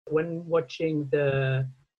when watching the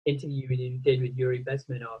interview you did with Yuri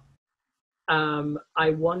Bezmenov, I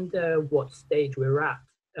wonder what stage we're at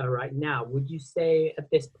right now. Would you say at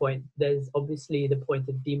this point, there's obviously the point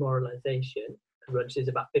of demoralization, which is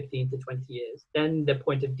about 15 to 20 years, then the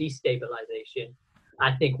point of destabilization.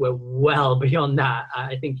 I think we're well beyond that.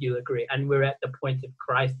 I think you'll agree. And we're at the point of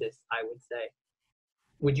crisis, I would say.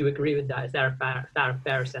 Would you agree with that? Is that a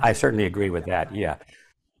fair assessment? I certainly agree with that. Yeah.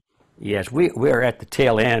 Yes, we're at the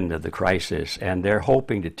tail end of the crisis, and they're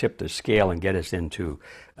hoping to tip the scale and get us into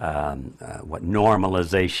what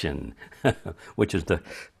normalization, which is the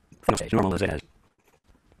normalization,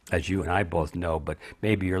 as you and I both know, but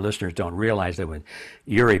maybe your listeners don't realize that when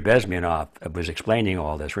Yuri Bezmenov was explaining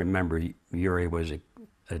all this, remember, Yuri was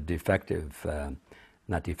a defective,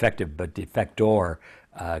 not defective, but defector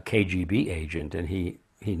KGB agent, and he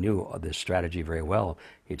knew this strategy very well.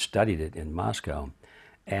 He'd studied it in Moscow.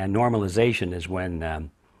 And normalization is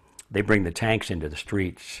when they bring the tanks into the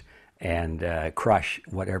streets and crush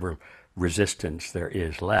whatever resistance there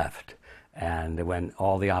is left. And when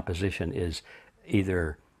all the opposition is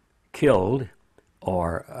either killed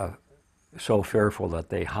or so fearful that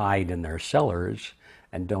they hide in their cellars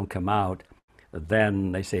and don't come out,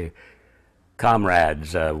 then they say,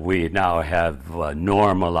 comrades, we now have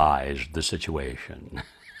normalized the situation.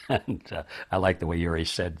 And I like the way Yuri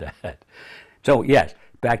said that. So yes,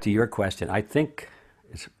 back to your question, I think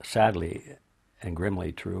it's sadly and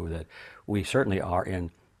grimly true that we certainly are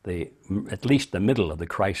in at least the middle of the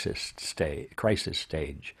crisis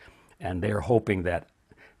stage. And they're hoping that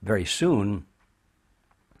very soon,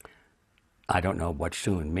 I don't know what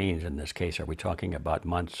soon means in this case. Are we talking about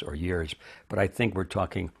months or years? But I think we're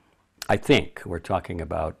talking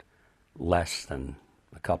about less than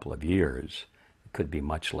a couple of years. It could be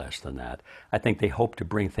much less than that. I think they hope to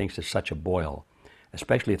bring things to such a boil,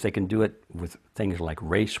 especially if they can do it with things like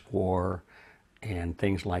race war and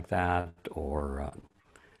things like that, or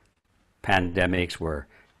pandemics where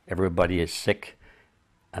everybody is sick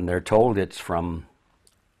and they're told it's from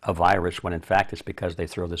a virus when in fact it's because they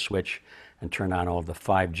throw the switch and turn on all the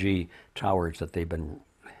 5G towers that they've been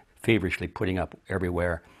feverishly putting up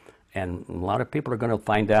everywhere. And a lot of people are going to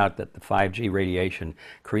find out that the 5G radiation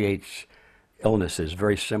creates illnesses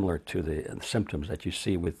very similar to the symptoms that you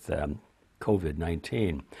see with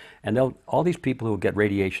COVID-19. And all these people who get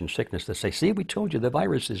radiation sickness, they say, see, we told you the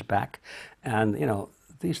virus is back. And,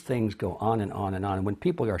 these things go on and on and on. And when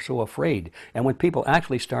people are so afraid, and when people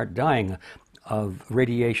actually start dying of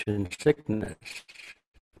radiation sickness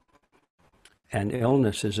and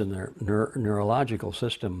illnesses in their neurological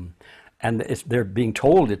system, and they're being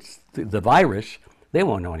told it's the virus, they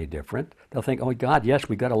won't know any different. They'll think, oh God, yes,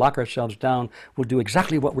 we've got to lock ourselves down. We'll do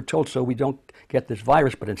exactly what we're told so we don't get this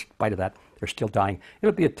virus. But in spite of that, they're still dying.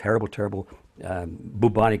 It'll be a terrible, terrible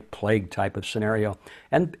bubonic plague type of scenario.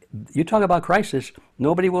 And you talk about crisis,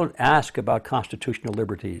 nobody will ask about constitutional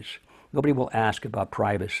liberties. Nobody will ask about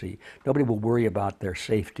privacy. Nobody will worry about their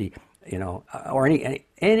safety, or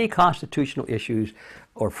any constitutional issues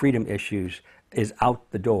or freedom issues is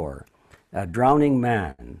out the door. A drowning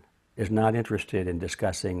man is not interested in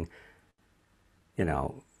discussing,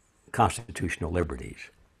 constitutional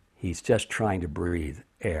liberties. He's just trying to breathe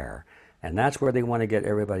air. And that's where they want to get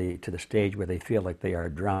everybody to the stage where they feel like they are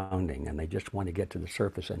drowning and they just want to get to the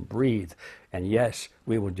surface and breathe. And yes,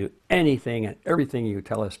 we will do anything and everything you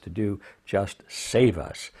tell us to do, just save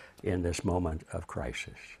us in this moment of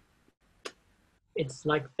crisis. It's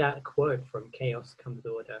like that quote from Chaos Comes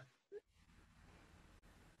Order.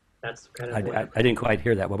 That's kind of I didn't quite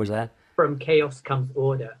hear that. What was that? From Chaos Comes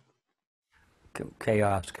Order.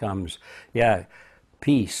 Chaos comes, yeah,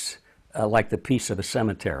 peace, like the peace of a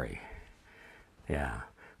cemetery. Yeah,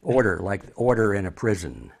 order, like order in a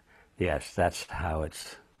prison. Yes, that's how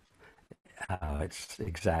it's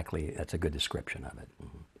exactly, that's a good description of it.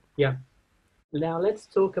 Mm-hmm. Yeah. Now let's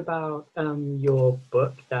talk about your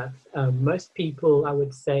book that most people, I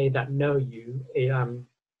would say, that know you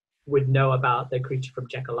would know about the Creature from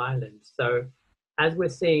Jekyll Island. So as we're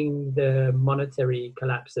seeing the monetary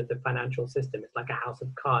collapse of the financial system, it's like a house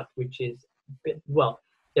of cards, which is,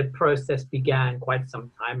 the process began quite some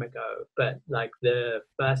time ago, but like the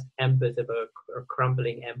first embers of a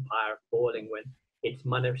crumbling empire falling when its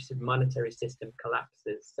monetary system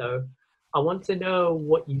collapses. So I want to know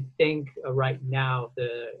what you think right now,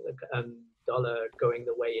 the dollar going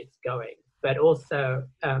the way it's going, but also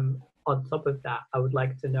on top of that, I would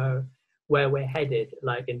like to know where we're headed,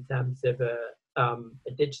 like in terms of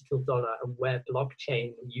a digital dollar and where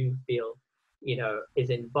blockchain you feel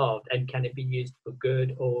is involved, and can it be used for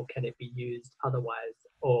good or can it be used otherwise,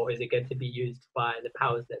 or is it going to be used by the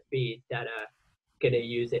powers that be that are going to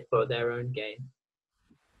use it for their own gain.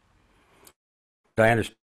 I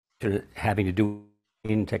understood it having to do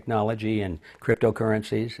in technology and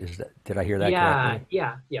cryptocurrencies. Did I hear that Yeah, correctly?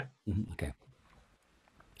 yeah, yeah. Okay.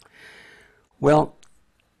 Well,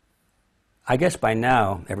 I guess by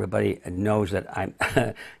now everybody knows that I'm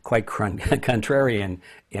quite contrarian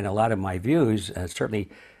in a lot of my views. Certainly,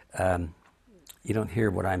 you don't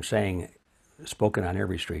hear what I'm saying spoken on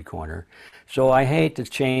every street corner. So I hate to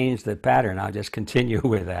change the pattern. I'll just continue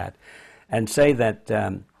with that and say that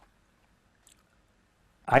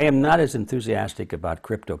I am not as enthusiastic about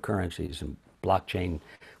cryptocurrencies and blockchain.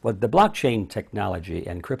 Well, the blockchain technology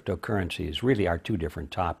and cryptocurrencies really are two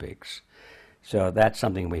different topics. So that's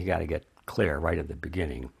something we got to get clear right at the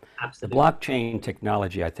beginning. The Absolutely. blockchain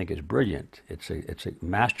technology, I think, is brilliant. It's a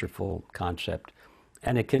masterful concept,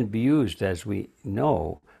 and it can be used, as we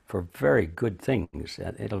know, for very good things.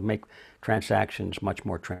 It'll make transactions much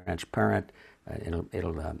more transparent.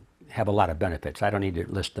 It'll have a lot of benefits. I don't need to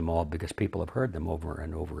list them all because people have heard them over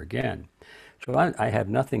and over again. So I have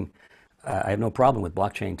nothing. I have no problem with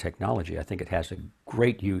blockchain technology. I think it has a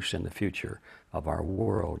great use in the future of our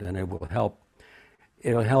world, and it will help.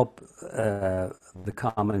 It'll help the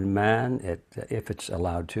common man if it's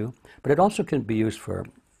allowed to, but it also can be used for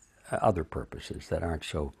other purposes that aren't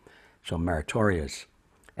so meritorious.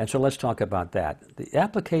 And so let's talk about that. The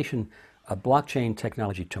application of blockchain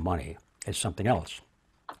technology to money is something else.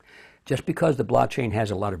 Just because the blockchain has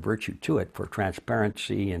a lot of virtue to it for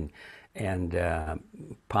transparency and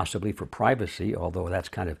possibly for privacy, although that's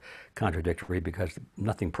kind of contradictory because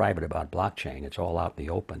nothing private about blockchain. It's all out in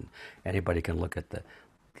the open. Anybody can look at the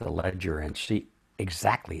ledger and see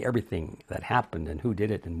exactly everything that happened and who did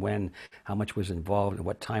it and when, how much was involved and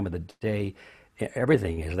what time of the day.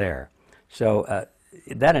 Everything is there. So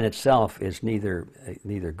that in itself is neither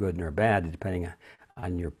good nor bad, depending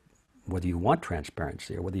on whether you want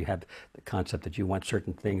transparency or whether you have the concept that you want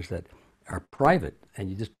certain things that are private and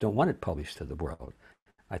you just don't want it published to the world.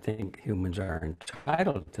 I think humans are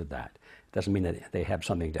entitled to that. It doesn't mean that they have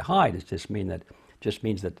something to hide. It just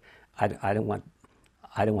means that I don't want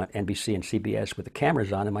NBC and CBS with the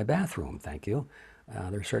cameras on in my bathroom. Thank you.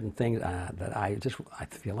 There are certain things that I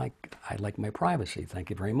feel like I like my privacy. Thank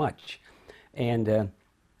you very much. And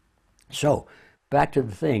so back to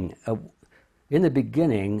the thing. In the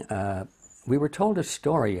beginning, we were told a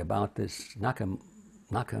story about this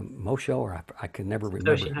Nakamoto, or I can never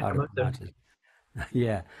remember Satoshi how to Nakamoto. pronounce it.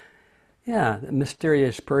 Yeah, yeah, a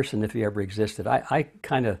mysterious person if he ever existed. I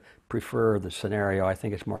kind of prefer the scenario. I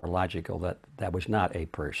think it's more logical that that was not a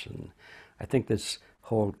person. I think this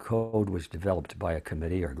whole code was developed by a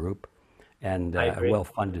committee or group, and I agree.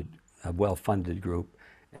 a well-funded group,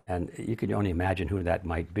 and you can only imagine who that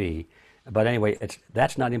might be. But anyway,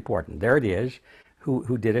 that's not important. There it is.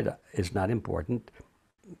 Who did it is not important.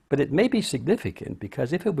 But it may be significant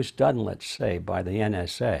because if it was done, let's say, by the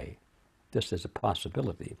NSA, just as a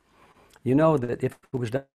possibility, you know that if it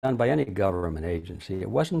was done by any government agency,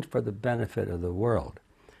 it wasn't for the benefit of the world.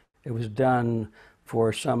 It was done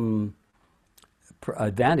for some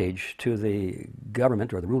advantage to the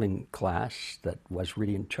government or the ruling class that was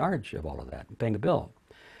really in charge of all of that, paying the bill.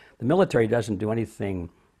 The military doesn't do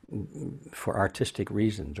anything for artistic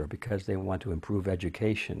reasons or because they want to improve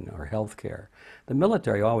education or health care. The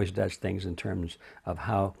military always does things in terms of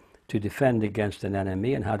how to defend against an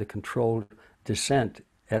enemy and how to control dissent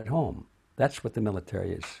at home. That's what the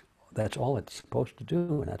military is. That's all it's supposed to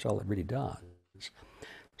do, and that's all it really does.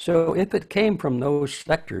 So if it came from those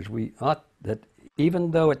sectors, we ought that,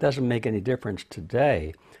 even though it doesn't make any difference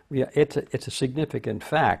today, it's a significant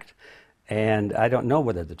fact. And I don't know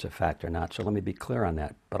whether it's a fact or not, so let me be clear on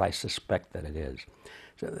that, but I suspect that it is.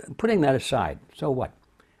 So putting that aside, so what?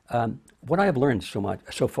 What I have learned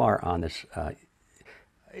so far on this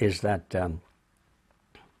is that,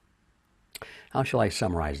 how shall I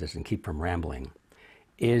summarize this and keep from rambling,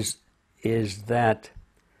 is that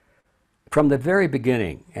from the very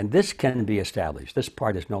beginning, and this can be established, this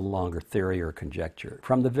part is no longer theory or conjecture.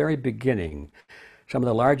 From the very beginning, some of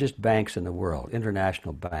the largest banks in the world,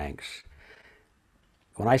 international banks,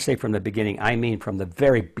 when I say from the beginning, I mean from the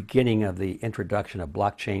very beginning of the introduction of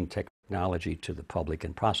blockchain technology to the public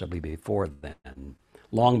and possibly before then,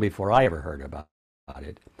 long before I ever heard about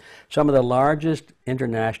it. Some of the largest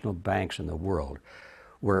international banks in the world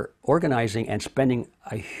were organizing and spending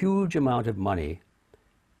a huge amount of money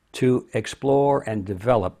to explore and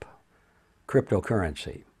develop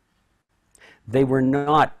cryptocurrency. They were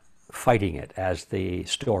not fighting it, as the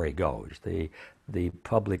story goes. The the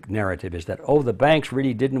public narrative is that, oh, the banks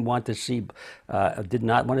really did not want to see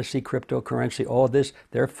cryptocurrency. Oh,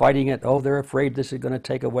 they're fighting it. Oh, they're afraid this is going to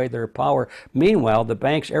take away their power. Meanwhile, the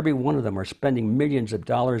banks, every one of them, are spending millions of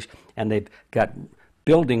dollars, and they've got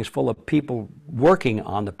buildings full of people working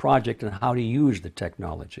on the project and how to use the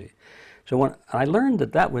technology. So when I learned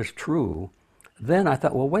that that was true, then I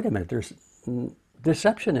thought, well, wait a minute, there's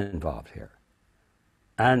deception involved here.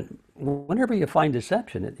 And whenever you find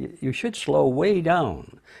deception, you should slow way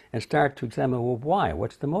down and start to examine, well, why?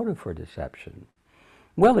 What's the motive for deception?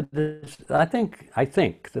 Well, I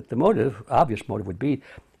think that the motive, obvious motive, would be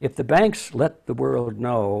if the banks let the world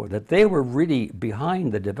know that they were really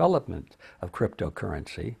behind the development of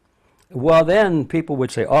cryptocurrency, well, then people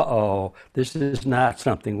would say, uh-oh, this is not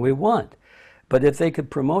something we want. But if they could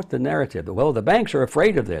promote the narrative, well, the banks are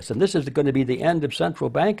afraid of this, and this is going to be the end of central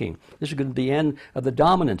banking. This is going to be the end of the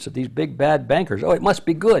dominance of these big bad bankers. Oh, it must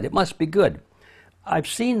be good. It must be good. I've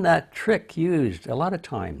seen that trick used a lot of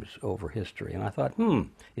times over history, and I thought,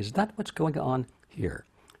 is that what's going on here?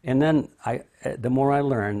 And then the more I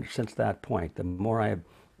learned since that point, the more I've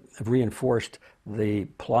reinforced the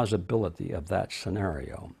plausibility of that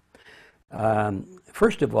scenario.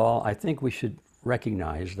 First of all, I think we should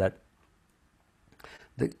recognize that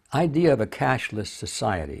the idea of a cashless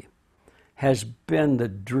society has been the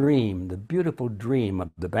dream, the beautiful dream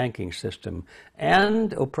of the banking system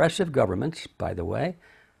and oppressive governments, by the way,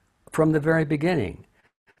 from the very beginning.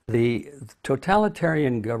 The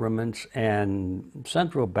totalitarian governments and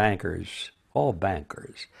central bankers, all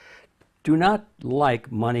bankers, do not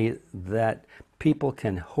like money that people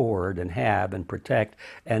can hoard and have and protect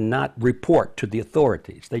and not report to the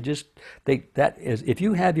authorities. That is, if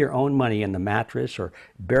you have your own money in the mattress or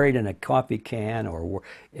buried in a coffee can or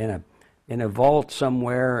in a vault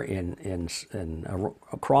somewhere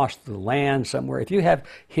across the land somewhere, if you have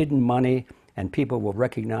hidden money and people will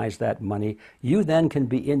recognize that money, you then can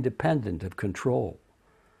be independent of control.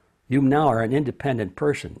 You now are an independent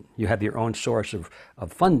person. You have your own source of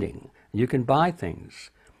funding. You can buy things.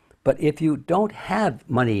 But if you don't have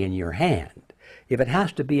money in your hand, if it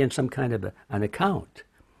has to be in some kind of an account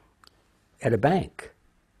at a bank,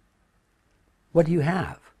 what do you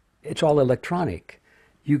have? It's all electronic.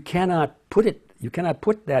 You cannot put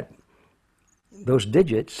those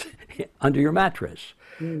digits under your mattress.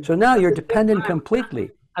 So now you're dependent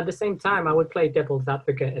completely. At the same time, I would play devil's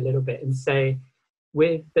advocate a little bit and say,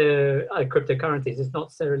 with the cryptocurrencies, it's not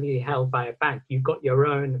necessarily held by a bank. You've got your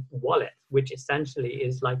own wallet, which essentially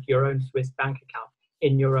is like your own Swiss bank account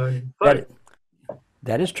in your own phone.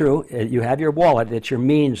 That is true. You have your wallet. It's your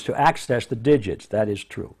means to access the digits. That is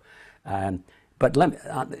true. But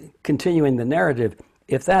continuing the narrative,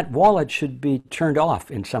 if that wallet should be turned off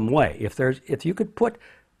in some way, if you could put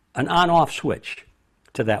an on-off switch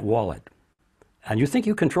to that wallet, and you think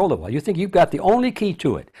you control the wallet, you think you've got the only key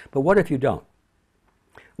to it, but what if you don't?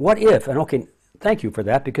 What if, and okay, thank you for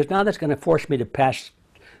that, because now that's going to force me to pass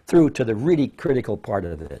through to the really critical part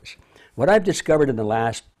of this. What I've discovered in the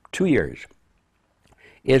last 2 years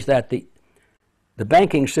is that the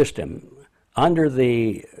banking system, under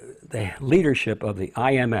the leadership of the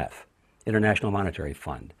IMF, International Monetary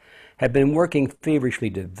Fund, have been working feverishly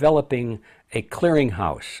developing a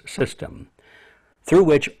clearinghouse system through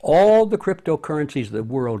which all the cryptocurrencies of the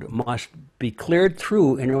world must be cleared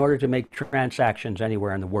through in order to make transactions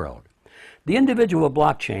anywhere in the world. The individual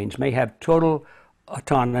blockchains may have total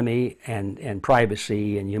autonomy and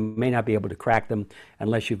privacy, and you may not be able to crack them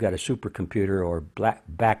unless you've got a supercomputer or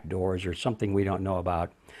backdoors or something we don't know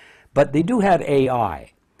about. But they do have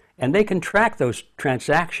AI, and they can track those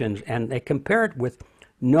transactions, and they compare it with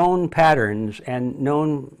known patterns and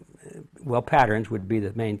patterns would be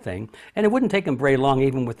the main thing. And it wouldn't take them very long,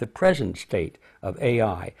 even with the present state of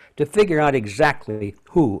AI, to figure out exactly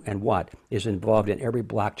who and what is involved in every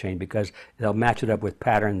blockchain, because they'll match it up with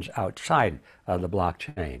patterns outside of the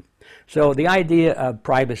blockchain. So the idea of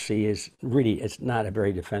privacy it's not a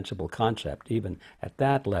very defensible concept, even at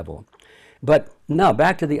that level. But now,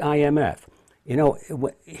 back to the IMF. You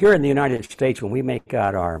know, here in the United States, when we make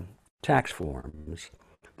out our tax forms,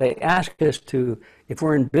 they ask us to, if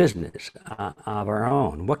we're in business of our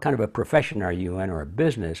own, what kind of a profession are you in, or a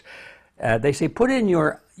business? They say, put in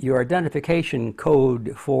your identification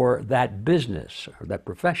code for that business or that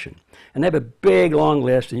profession. And they have a big, long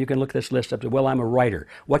list, and you can look this list up to, well, I'm a writer.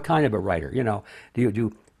 What kind of a writer? You know, do you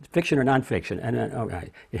do fiction or nonfiction?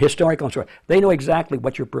 And historical and so on. They know exactly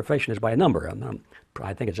what your profession is by a number.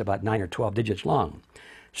 I think it's about 9 or 12 digits long.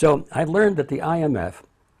 So I've learned that the IMF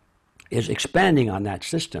is expanding on that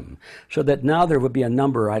system, so that now there would be a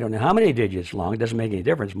number, I don't know how many digits long, it doesn't make any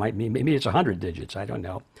difference, might be, maybe it's 100 digits, I don't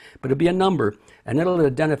know, but it'll be a number, and it'll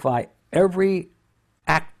identify every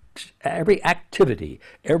activity,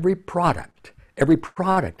 every product,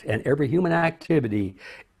 and every human activity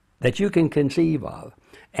that you can conceive of.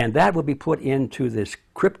 And that will be put into this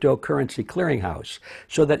cryptocurrency clearinghouse,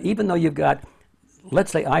 so that even though you've got,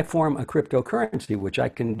 let's say I form a cryptocurrency, which I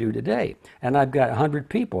can do today, and I've got 100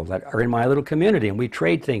 people that are in my little community, and we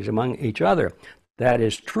trade things among each other. That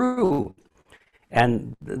is true.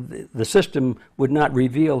 And the system would not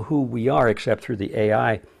reveal who we are except through the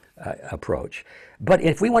AI approach. But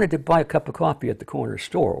if we wanted to buy a cup of coffee at the corner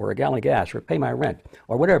store, or a gallon of gas, or pay my rent,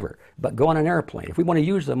 or whatever, but go on an airplane, if we want to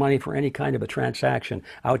use the money for any kind of a transaction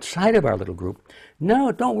outside of our little group,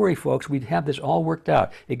 no, don't worry, folks, we'd have this all worked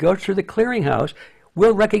out. It goes through the clearinghouse.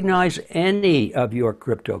 We'll recognize any of your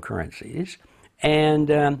cryptocurrencies,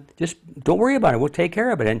 and just don't worry about it. We'll take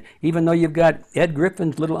care of it. And even though you've got Ed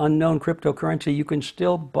Griffin's little unknown cryptocurrency, you can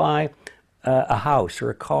still buy a house or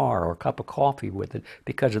a car or a cup of coffee with it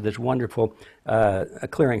because of this wonderful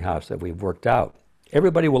clearinghouse that we've worked out.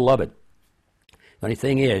 Everybody will love it. The only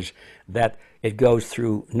thing is that it goes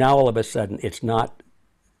through, now all of a sudden, it's not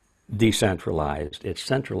decentralized. It's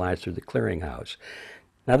centralized through the clearinghouse.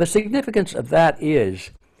 Now, the significance of that is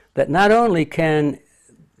that not only can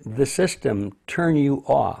the system turn you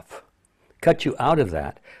off, cut you out of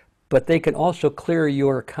that, but they can also clear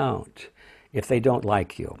your account if they don't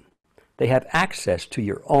like you. They have access to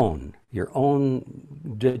your own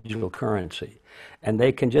digital currency, and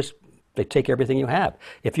they take everything you have.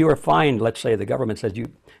 If you are fined, let's say the government says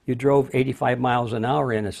you drove 85 miles an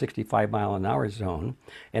hour in a 65 mile an hour zone,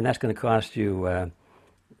 and that's going to cost you,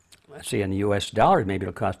 let's see, in the US dollars, maybe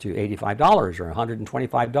it'll cost you $85 or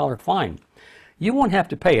 $125 fine. You won't have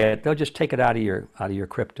to pay it. They'll just take it out of your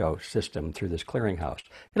crypto system through this clearinghouse.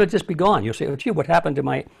 It'll just be gone. You'll say, oh, gee, what happened to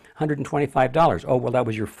my $125? Oh, well, that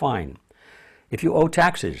was your fine. If you owe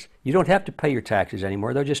taxes, you don't have to pay your taxes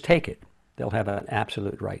anymore. They'll just take it. They'll have an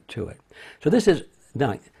absolute right to it. So this is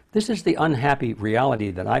the unhappy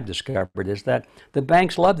reality that I've discovered, is that the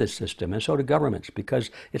banks love this system, and so do governments,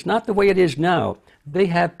 because it's not the way it is now. They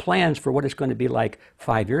have plans for what it's going to be like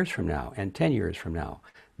 5 years from now and 10 years from now.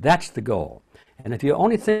 That's the goal. And if you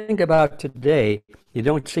only think about today, you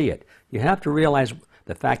don't see it. You have to realize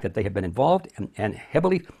the fact that they have been involved and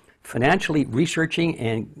heavily financially researching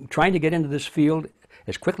and trying to get into this field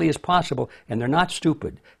as quickly as possible, and they're not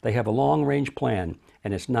stupid. They have a long-range plan,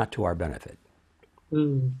 and it's not to our benefit.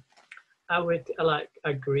 I would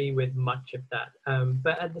agree with much of that,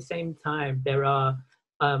 but at the same time, there are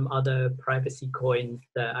other privacy coins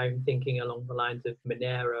that I'm thinking along the lines of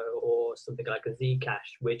Monero or something like a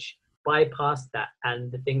Zcash, which bypass that.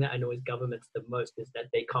 And the thing that annoys governments the most is that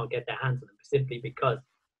they can't get their hands on them simply because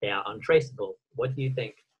they are untraceable. What do you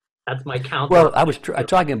think? That's my counter. Well, I was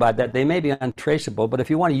talking about that. They may be untraceable, but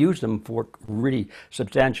if you want to use them for really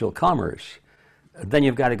substantial commerce, then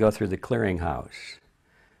you've got to go through the clearinghouse.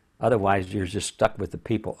 Otherwise, you're just stuck with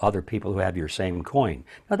other people who have your same coin.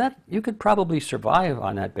 Now, that you could probably survive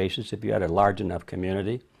on that basis if you had a large enough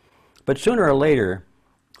community, but sooner or later,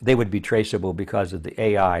 they would be traceable because of the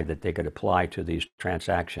AI that they could apply to these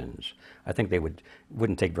transactions. I think they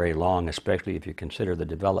wouldn't take very long, especially if you consider the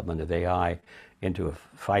development of AI into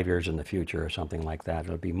 5 years in the future or something like that.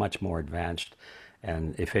 It'll be much more advanced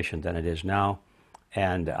and efficient than it is now.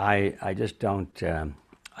 And I just don't,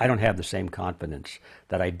 I don't have the same confidence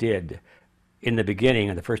that I did in the beginning.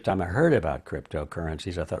 And the first time I heard about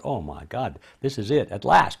cryptocurrencies, I thought, oh my God, this is it at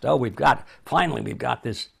last. Oh, finally we've got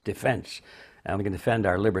this defense, and we can defend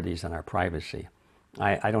our liberties and our privacy.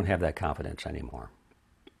 I don't have that confidence anymore.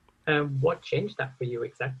 What changed that for you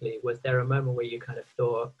exactly? Was there a moment where you kind of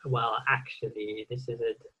thought, well, actually, this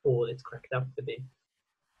isn't all it's cracked up to be?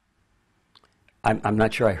 I'm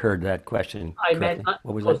not sure I heard that question. I meant,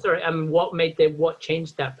 what was that? Sorry. What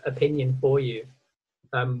changed that opinion for you?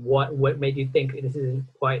 What made you think this isn't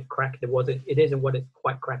quite cracked? It isn't what it's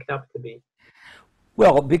quite cracked up to be?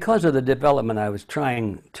 Well, because of the development I was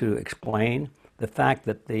trying to explain, the fact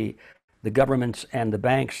that the governments and the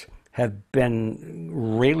banks have been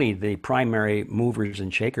really the primary movers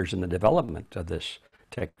and shakers in the development of this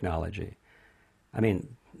technology. I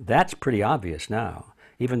mean, that's pretty obvious now,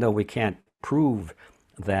 even though we can't prove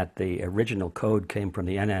that the original code came from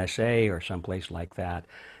the NSA or someplace like that.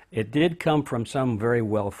 It did come from some very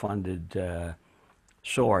well-funded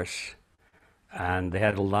source, and they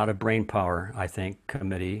had a lot of brain power, I think,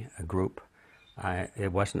 a group.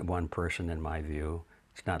 It wasn't one person in my view.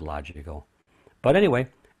 It's not logical. But anyway,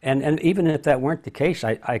 and even if that weren't the case,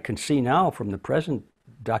 I can see now from the present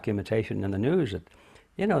documentation in the news that,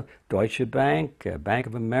 Deutsche Bank, Bank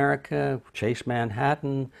of America, Chase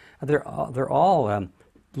Manhattan, they're all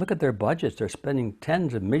look at their budgets. They're spending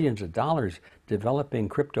tens of millions of dollars developing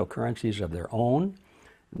cryptocurrencies of their own.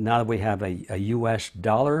 Now that we have a US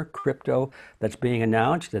dollar crypto that's being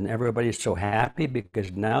announced, and everybody's so happy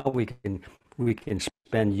because now we can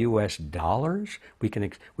spend US dollars. We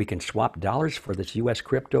can swap dollars for this US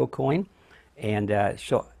crypto coin, and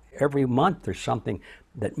so every month there's something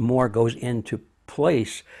that more goes into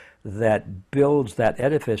place that builds that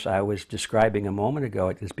edifice I was describing a moment ago.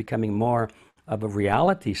 It is becoming more of a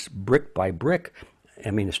reality, brick by brick.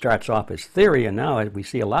 I mean, it starts off as theory, and now we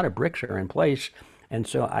see a lot of bricks are in place, and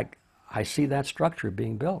so I see that structure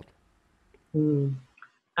being built. Mm.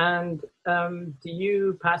 And do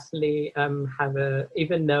you personally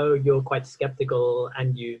even though you're quite skeptical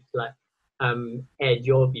and you aired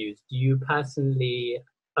your views, do you personally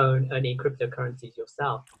own any cryptocurrencies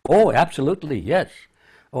yourself? Oh, absolutely, yes.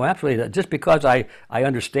 Oh, absolutely. Just because I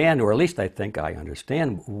understand, or at least I think I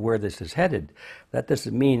understand where this is headed, that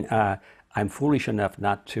doesn't mean I'm foolish enough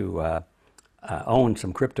not to own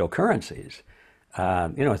some cryptocurrencies.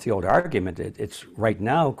 It's the old argument. It's right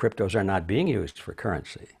now, cryptos are not being used for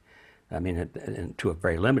currency. I mean, to a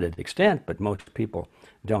very limited extent, but most people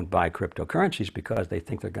don't buy cryptocurrencies because they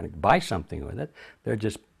think they're going to buy something with it. They're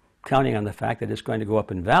just counting on the fact that it's going to go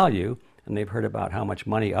up in value, and they've heard about how much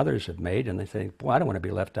money others have made, and they think, boy, I don't want to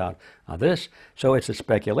be left out on this. So it's a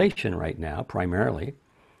speculation right now, primarily,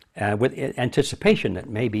 with anticipation that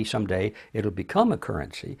maybe someday it'll become a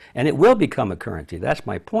currency, and it will become a currency. That's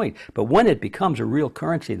my point. But when it becomes a real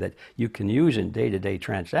currency that you can use in day-to-day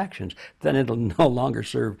transactions, then it'll no longer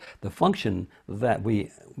serve the function that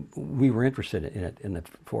we were interested in it in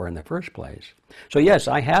the first place. So yes,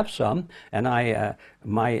 I have some, and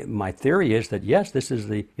my theory is that yes,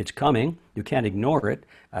 it's coming. You can't ignore it.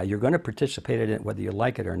 You're going to participate in it whether you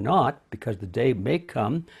like it or not, because the day may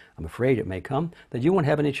come, I'm afraid it may come, that you won't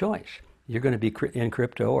have any choice. You're going to be in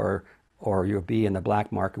crypto, or you'll be in the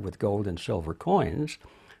black market with gold and silver coins,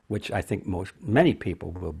 which I think many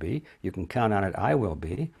people will be. You can count on it. I will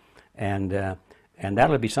be, and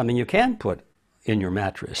that'll be something you can put in your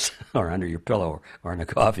mattress or under your pillow or in a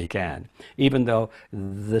coffee can, even though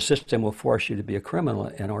the system will force you to be a criminal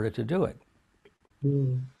in order to do it.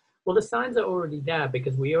 Mm. Well, the signs are already there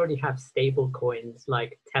because we already have stable coins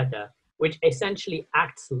like Tether, which essentially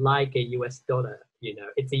acts like a US dollar.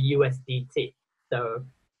 It's a USDT. So,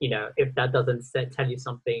 if that doesn't tell you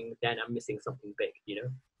something, then I'm missing something big.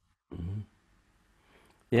 Mm-hmm.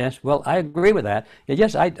 Yes, well, I agree with that.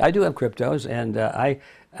 Yes, I do have cryptos, and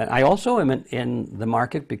I also am in the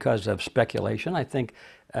market because of speculation. I think,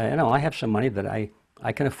 I have some money that I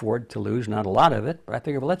can afford to lose, not a lot of it, but I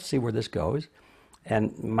figure, well, let's see where this goes.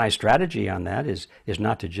 And my strategy on that is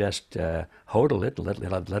not to just hodl it,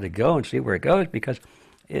 let it go and see where it goes, because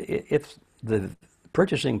if the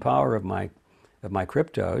purchasing power of my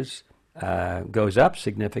cryptos goes up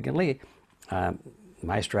significantly,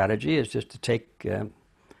 my strategy is just to take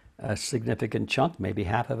a significant chunk, maybe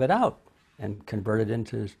half of it out, and convert it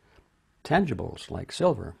into tangibles like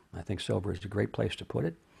silver. I think silver is a great place to put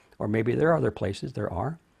it, or maybe there are other places. There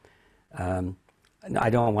are. I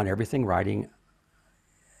don't want everything riding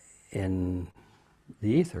in the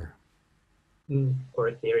ether. Or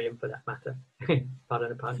Ethereum, for that matter. Pardon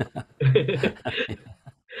the pun.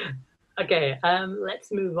 Okay,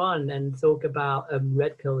 let's move on and talk about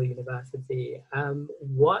Red Pill University.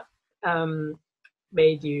 What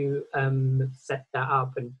made you set that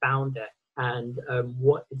up and found it, and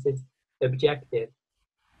what is its objective?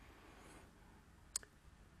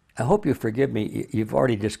 I hope you forgive me. You've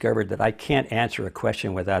already discovered that I can't answer a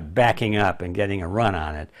question without backing up and getting a run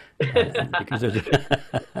on it,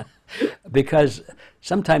 because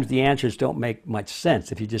sometimes the answers don't make much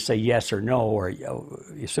sense if you just say yes or no, or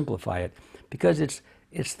you simplify it, because it's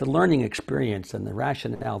the learning experience and the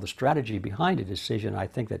rationale, the strategy behind a decision, I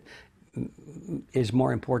think, that is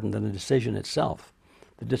more important than the decision itself.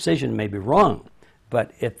 The decision may be wrong,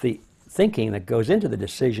 but if the thinking that goes into the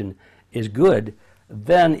decision is good,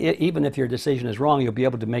 then even if your decision is wrong, you'll be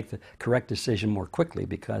able to make the correct decision more quickly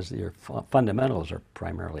because your fundamentals are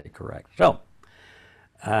primarily correct. So,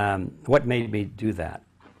 what made me do that?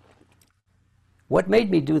 What made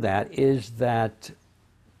me do that is that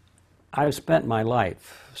I've spent my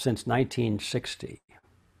life since 1960,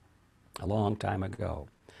 a long time ago,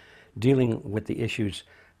 dealing with the issues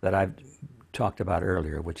that I've talked about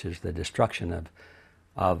earlier, which is the destruction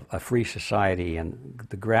of a free society and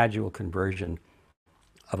the gradual conversion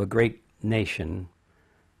of a great nation,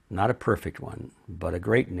 not a perfect one, but a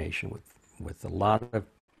great nation with a lot of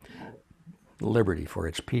liberty for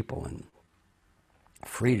its people and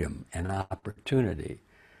freedom and opportunity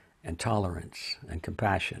and tolerance and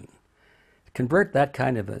compassion. Convert that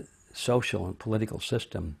kind of a social and political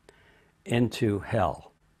system into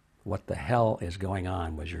hell. What the hell is going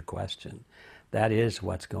on was your question. That is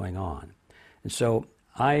what's going on. And so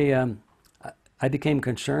I became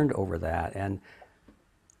concerned over that. And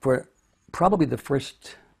for probably the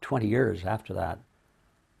first 20 years after that,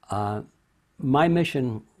 my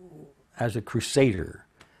mission as a crusader,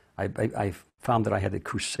 I found that I had the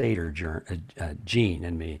crusader gene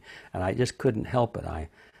in me, and I just couldn't help it.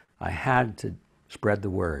 I had to spread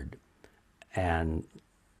the word, and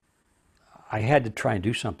I had to try and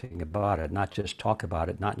do something about it, not just talk about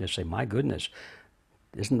it, not just say, my goodness,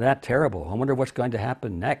 isn't that terrible? I wonder what's going to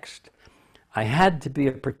happen next. I had to be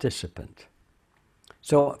a participant.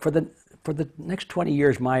 So for the next 20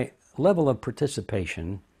 years, my level of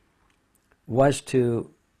participation was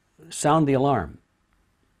to sound the alarm,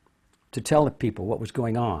 to tell the people what was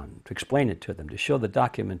going on, to explain it to them, to show the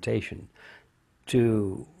documentation,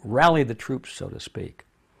 to rally the troops, so to speak.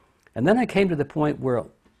 And then I came to the point where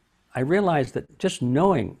I realized that just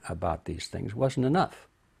knowing about these things wasn't enough.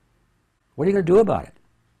 What are you going to do about it?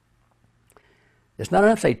 It's not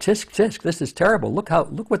enough to say, tisk, tisk, this is terrible. Look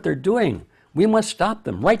what they're doing. We must stop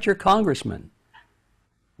them. Write your congressman.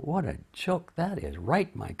 What a joke that is.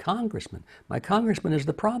 Write my congressman. My congressman is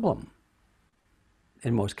the problem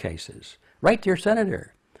in most cases. Write to your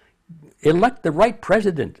senator. Elect the right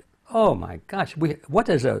president. Oh my gosh.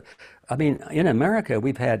 In America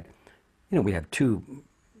we've had, we have two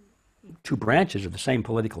branches of the same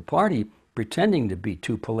political party pretending to be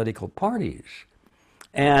two political parties.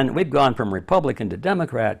 And we've gone from Republican to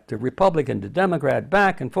Democrat,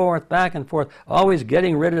 back and forth, always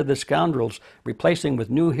getting rid of the scoundrels, replacing with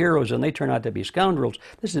new heroes, and they turn out to be scoundrels.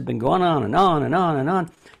 This has been going on and on and on and on.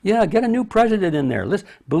 Yeah, get a new president in there.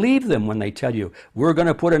 Believe them when they tell you, we're going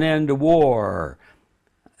to put an end to war.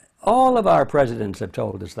 All of our presidents have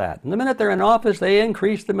told us that. And the minute they're in office, they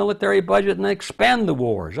increase the military budget and they expand the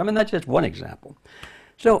wars. I mean, that's just one example.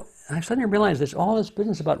 So I suddenly realized there's all this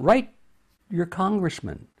business about write your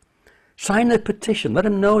congressman. Sign the petition. Let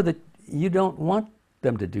them know that you don't want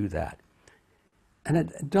them to do that. And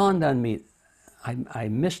it dawned on me, I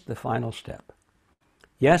missed the final step.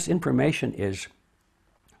 Yes, information is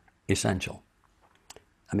essential.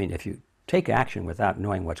 I mean, if you take action without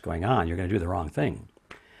knowing what's going on, you're going to do the wrong thing.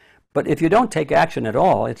 But if you don't take action at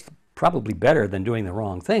all, it's probably better than doing the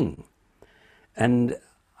wrong thing. And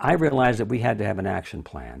I realized that we had to have an action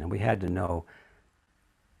plan, and we had to know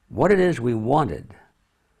what it is we wanted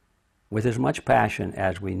with as much passion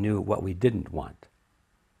as we knew what we didn't want.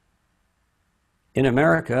 In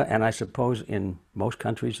America, and I suppose in most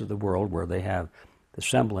countries of the world where they have the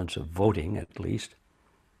semblance of voting at least,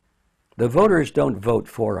 the voters don't vote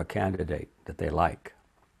for a candidate that they like.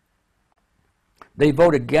 They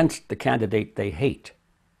vote against the candidate they hate.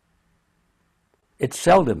 It's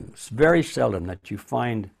very seldom that you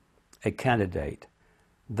find a candidate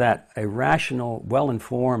that a rational,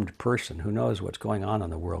 well-informed person who knows what's going on in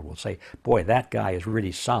the world will say, boy, that guy is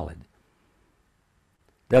really solid.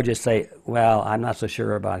 They'll just say, well, I'm not so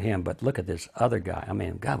sure about him, but look at this other guy. I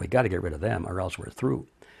mean, God, we got to get rid of them or else we're through.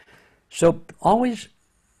 So always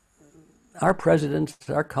our presidents,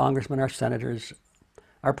 our congressmen, our senators,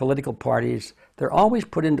 our political parties, they're always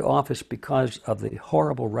put into office because of the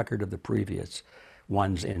horrible record of the previous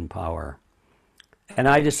ones in power. And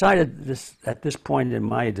I decided at this point in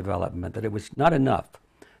my development that it was not enough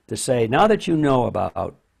to say, now that you know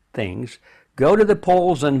about things, go to the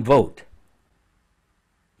polls and vote.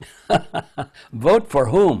 Vote for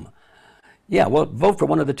whom? Yeah, well, vote for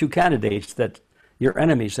one of the two candidates that your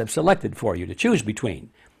enemies have selected for you to choose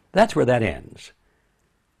between. That's where that ends.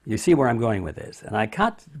 You see where I'm going with this. And I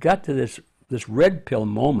got to this red pill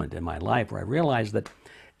moment in my life where I realized that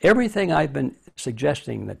everything I've been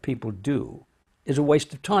suggesting that people do is a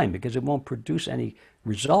waste of time because it won't produce any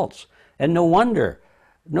results. And no wonder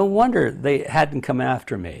they hadn't come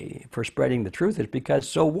after me for spreading the truth, is because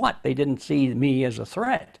so what? They didn't see me as a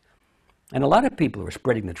threat. And a lot of people who are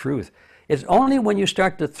spreading the truth. It's only when you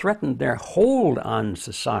start to threaten their hold on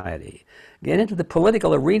society, get into the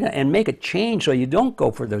political arena and make a change so you don't go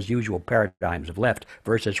for those usual paradigms of left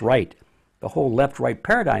versus right. The whole left-right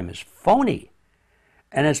paradigm is phony.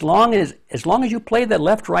 And as long as you play the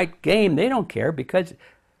left-right game, they don't care, because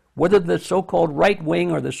whether the so-called right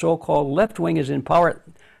wing or the so-called left wing is in power,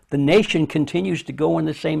 the nation continues to go in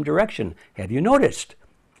the same direction. Have you noticed?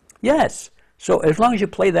 Yes. So as long as you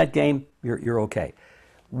play that game, you're okay.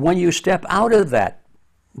 When you step out of that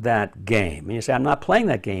that game. And you say, I'm not playing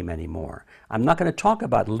that game anymore. I'm not going to talk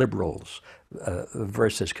about liberals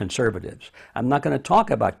versus conservatives. I'm not going to talk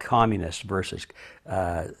about communists versus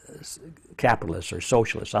capitalists or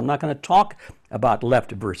socialists. I'm not going to talk about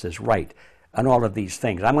left versus right and all of these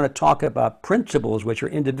things. I'm going to talk about principles which are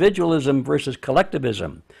individualism versus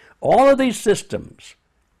collectivism. All of these systems,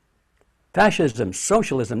 fascism,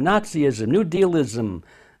 socialism, Nazism, New Dealism,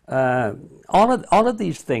 all of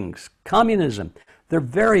these things, communism, they're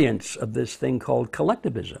variants of this thing called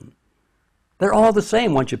collectivism. They're all the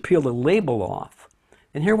same once you peel the label off.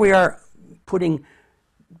 And here we are putting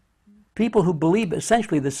people who believe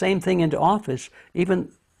essentially the same thing into office,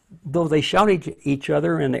 even though they shout at each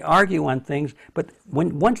other and they argue on things, but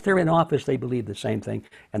once they're in office, they believe the same thing,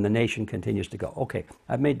 and the nation continues to go. Okay,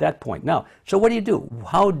 I've made that point. Now, so what do?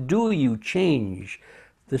 How do you change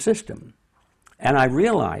the system? And I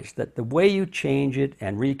realized that the way you change it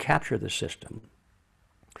and recapture the system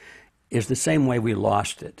is the same way we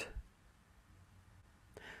lost it.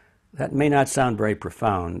 That may not sound very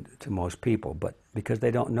profound to most people, but because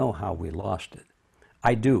they don't know how we lost it.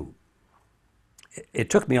 I do. It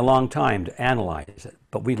took me a long time to analyze it,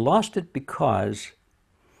 but we lost it because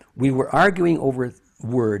we were arguing over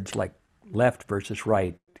words like left versus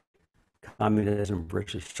right, communism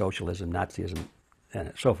versus socialism, Nazism,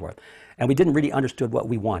 and so forth. And we didn't really understand what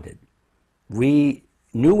we wanted. We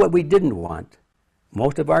knew what we didn't want.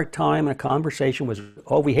 Most of our time in a conversation was,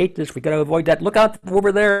 oh, we hate this, we got to avoid that, look out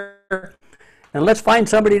over there, and let's find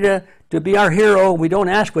somebody to be our hero. We don't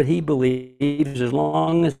ask what he believes as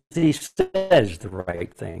long as he says the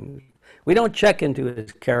right thing. We don't check into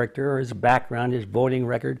his character or his background, his voting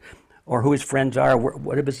record, or who his friends are,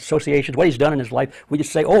 what of his associations, what he's done in his life. We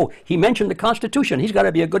just say, oh, he mentioned the Constitution, he's got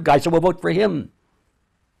to be a good guy, so we'll vote for him.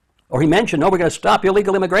 Or he mentioned, no, we're going to stop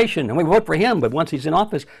illegal immigration, and we vote for him, but once he's in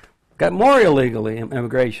office, got more illegal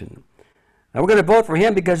immigration. And we're going to vote for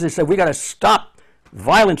him because they said we got to stop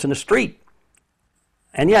violence in the street.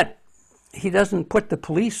 And yet, he doesn't put the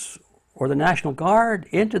police or the National Guard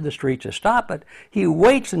into the streets to stop it. He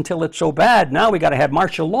waits until it's so bad. Now we got to have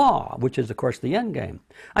martial law, which is, of course, the end game.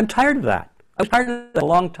 I'm tired of that. I was tired of that a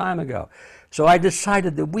long time ago. So I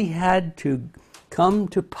decided that we had to come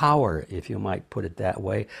to power, if you might put it that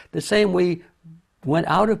way, the same we went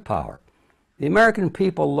out of power. The American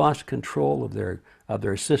people lost control of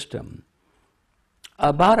their system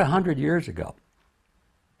about 100 years ago.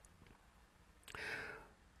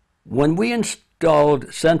 When we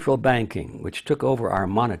installed central banking, which took over our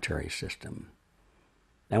monetary system,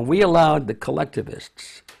 and we allowed the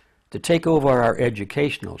collectivists to take over our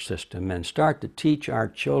educational system and start to teach our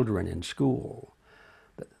children in school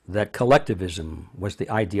that collectivism was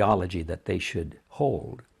the ideology that they should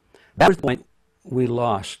hold, that was the point we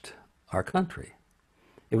lost our country.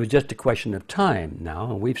 It was just a question of time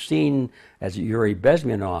now, and we've seen, as Yuri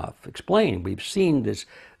Bezmenov explained, we've seen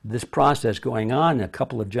this process going on in a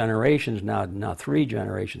couple of generations now 3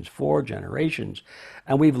 generations, 4 generations,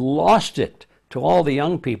 and we've lost it to all the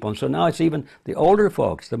young people. And so now it's even the older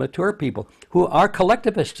folks, the mature people, who are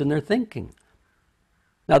collectivists in their thinking.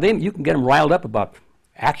 Now, you can get them riled up about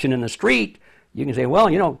action in the street. You can say, well,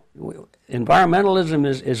 you know, environmentalism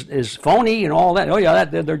is phony and all that. Oh, yeah,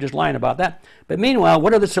 they're just lying about that. But meanwhile,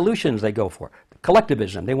 what are the solutions they go for?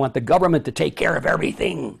 Collectivism. They want the government to take care of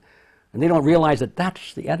everything. And they don't realize that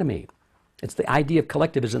that's the enemy. It's the idea of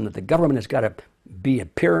collectivism, that the government has got to be a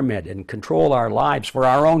pyramid and control our lives for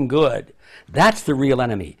our own good. That's the real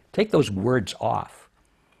enemy. Take those words off.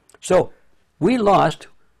 So we lost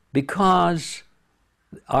because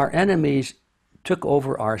our enemies took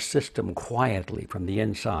over our system quietly from the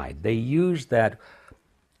inside. They used that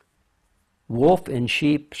wolf in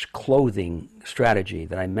sheep's clothing strategy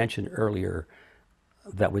that I mentioned earlier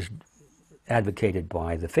that was advocated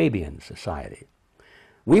by the Fabian Society.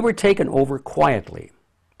 We were taken over quietly.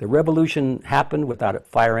 The revolution happened without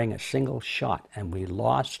firing a single shot, and we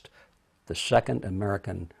lost the Second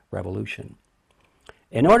American Revolution.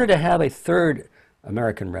 In order to have a third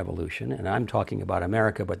American Revolution, and I'm talking about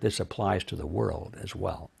America, but this applies to the world as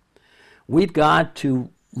well, we've got to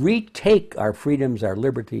retake our freedoms, our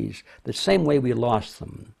liberties, the same way we lost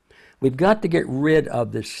them. We've got to get rid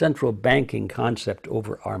of this central banking concept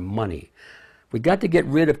over our money. We've got to get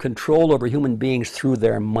rid of control over human beings through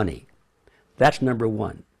their money. That's number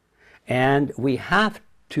one. And we have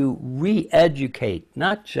to re-educate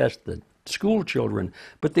not just the school children,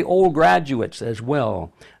 but the old graduates as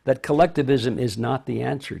well, that collectivism is not the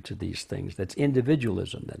answer to these things. That's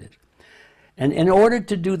individualism, that is. And in order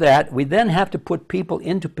to do that, we then have to put people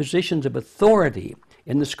into positions of authority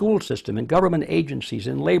in the school system, in government agencies,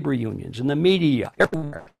 in labor unions, in the media,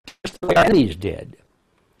 everywhere, just the way our enemies did.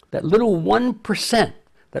 that little 1%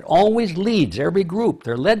 that always leads every group.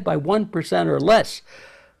 They're led by 1% or less.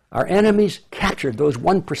 Our enemies captured those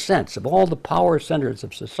 1% of all the power centers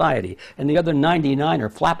of society, and the other 99 are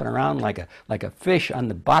flapping around like a fish on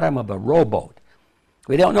the bottom of a rowboat.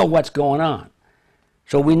 We don't know what's going on.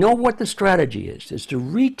 So we know what the strategy is to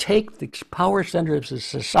retake the power centers of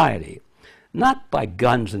society, not by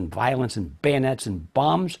guns and violence and bayonets and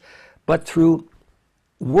bombs, but through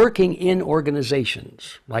working in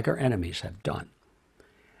organizations like our enemies have done.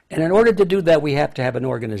 And in order to do that, we have to have an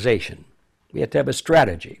organization. We have to have a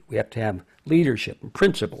strategy. We have to have leadership and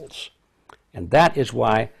principles. And that is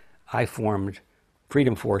why I formed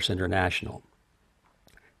Freedom Force International.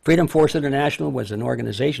 Freedom Force International was an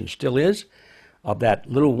organization, still is, of that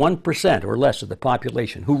little 1% or less of the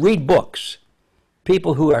population who read books,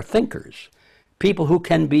 people who are thinkers, people who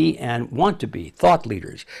can be and want to be thought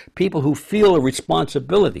leaders, people who feel a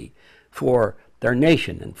responsibility for their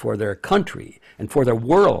nation and for their country and for their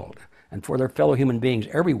world and for their fellow human beings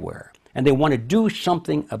everywhere. And they want to do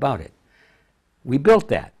something about it. We built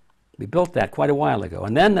that. We built that quite a while ago.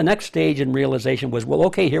 And then the next stage in realization was, well,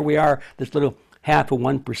 okay, here we are, this little half of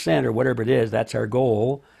 1% or whatever it is, that's our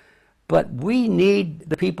goal. But we need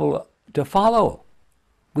the people to follow.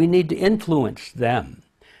 We need to influence them.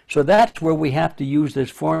 So that's where we have to use this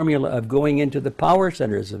formula of going into the power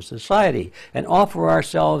centers of society and offer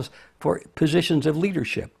ourselves for positions of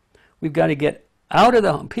leadership. We've got to get out of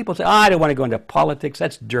the, people say, I don't want to go into politics,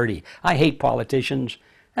 that's dirty. I hate politicians.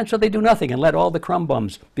 And so they do nothing and let all the crumb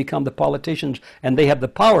bums become the politicians, and they have the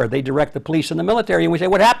power. They direct the police and the military, and we say,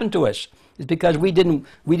 what happened to us? It's because we didn't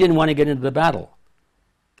want to get into the battle.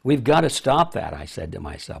 We've got to stop that, I said to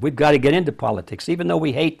myself. We've got to get into politics, even though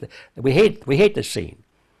we hate the scene.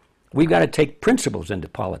 We've got to take principles into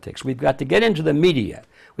politics. We've got to get into the media.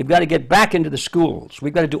 We've got to get back into the schools.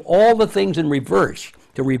 We've got to do all the things in reverse,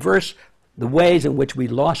 to reverse the ways in which we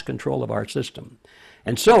lost control of our system.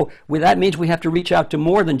 And so that means we have to reach out to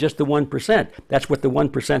more than just the 1%. That's what the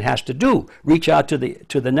 1% has to do. Reach out to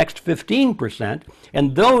the next 15%,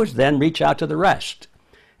 and those then reach out to the rest.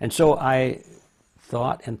 And so I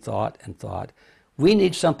thought and thought and thought, we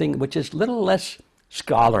need something which is a little less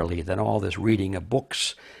scholarly than all this reading of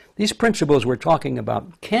books. These principles we're talking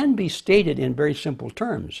about can be stated in very simple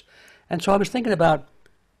terms. And so I was thinking about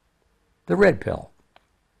the red pill.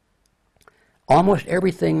 Almost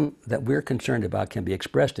everything that we're concerned about can be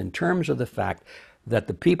expressed in terms of the fact that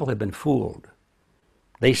the people have been fooled.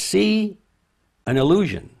 They see an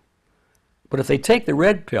illusion. But if they take the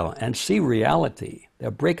red pill and see reality,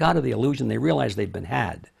 they'll break out of the illusion. They realize they've been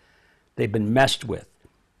had. They've been messed with.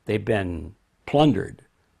 They've been plundered.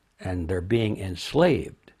 And they're being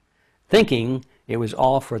enslaved, thinking it was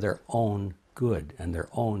all for their own good and their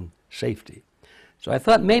own safety. So I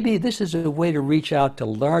thought maybe this is a way to reach out to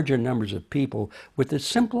larger numbers of people with the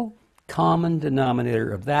simple common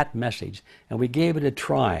denominator of that message. And we gave it a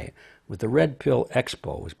try with the Red Pill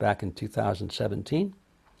Expo. It was back in 2017.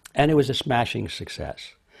 And it was a smashing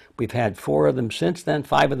success. We've had 4 of them since then,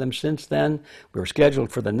 5 of them since then. We were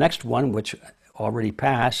scheduled for the next one, which already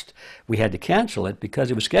passed. We had to cancel it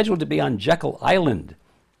because it was scheduled to be on Jekyll Island.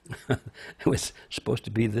 It was supposed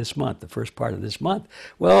to be this month, the first part of this month.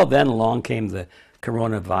 Well, then along came the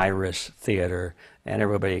coronavirus theater, and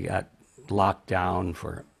everybody got locked down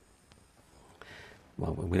for,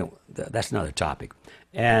 well, that's another topic.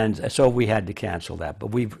 And so we had to cancel that. But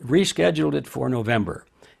we've rescheduled it for November.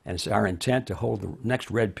 And it's our intent to hold the next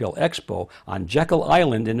Red Pill Expo on Jekyll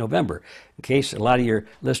Island in November. In case a lot of your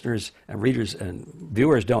listeners and readers and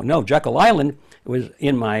viewers don't know, Jekyll Island was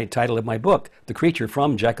in my title of my book, The Creature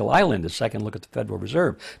From Jekyll Island, a second look at the Federal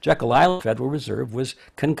Reserve. Jekyll Island Federal Reserve was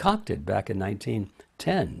concocted back in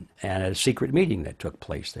 1910 and at a secret meeting that took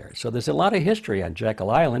place there. So there's a lot of history on Jekyll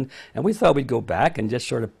Island, and we thought we'd go back and just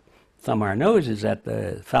sort of thumb our noses at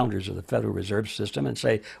the founders of the Federal Reserve System and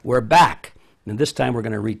say, we're back. And this time we're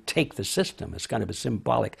going to retake the system. It's kind of a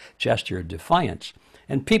symbolic gesture of defiance.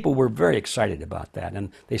 And people were very excited about that,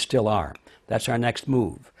 and they still are. That's our next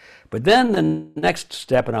move. But then the next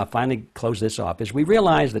step, and I'll finally close this off, is we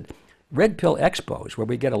realize that Red Pill Expos, where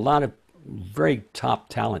we get a lot of very top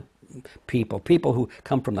talent people who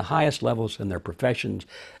come from the highest levels in their professions,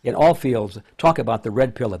 in all fields, talk about the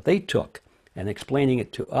red pill that they took and explaining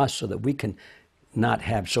it to us so that we can not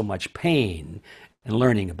have so much pain and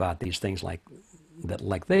learning about these things like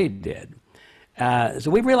they did.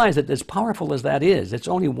 So we realized that as powerful as that is, it's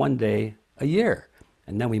only one day a year.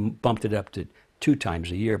 And then we bumped it up to 2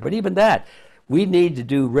 times a year. But even that, we need to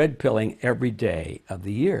do red pilling every day of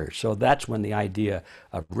the year. So that's when the idea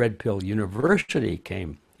of Red Pill University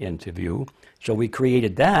came into view. So we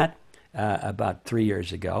created that, about 3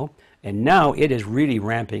 years ago. And now it is really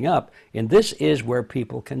ramping up. And this is where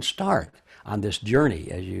people can start on this journey,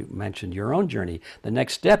 as you mentioned, your own journey. The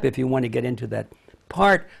next step, if you want to get into that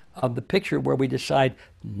part of the picture where we decide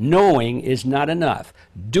knowing is not enough,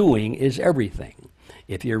 doing is everything.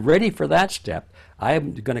 If you're ready for that step,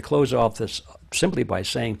 I'm going to close off this simply by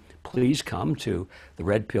saying, please come to the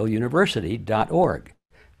redpilluniversity.org.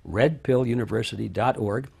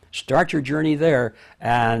 redpilluniversity.org. Start your journey there,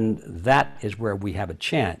 and that is where we have a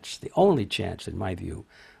chance, the only chance, in my view,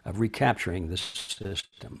 of recapturing this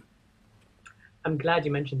system. I'm glad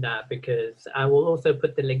you mentioned that, because I will also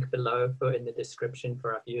put the link below for in the description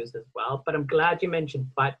for our viewers as well. But I'm glad you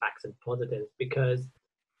mentioned fightbacks and positives, because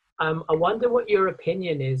I wonder what your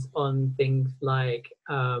opinion is on things like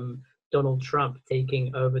Donald Trump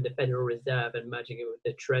taking over the Federal Reserve and merging it with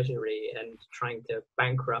the Treasury and trying to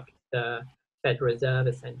bankrupt the Federal Reserve,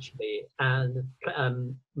 essentially, and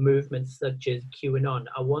movements such as QAnon.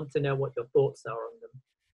 I want to know what your thoughts are on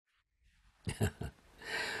them.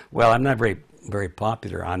 Well, I'm not very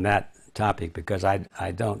popular on that topic because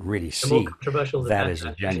I don't really see that as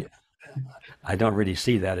a genuine. I don't really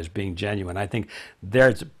see that as being genuine. I think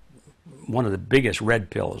there's one of the biggest red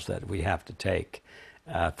pills that we have to take.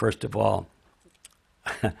 First of all,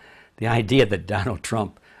 the idea that Donald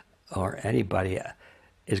Trump or anybody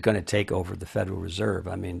is going to take over the Federal Reserve.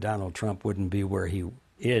 I mean, Donald Trump wouldn't be where he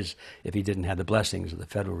is if he didn't have the blessings of the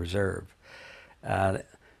Federal Reserve.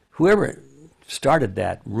 Whoever started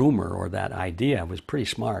that rumor or that idea was pretty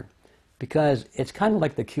smart, because it's kind of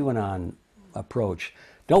like the QAnon approach.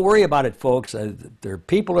 Don't worry about it, folks. There are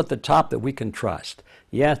people at the top that we can trust.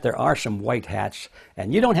 Yes, there are some white hats,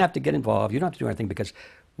 and you don't have to get involved. You don't have to do anything, because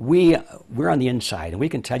we're on the inside, and we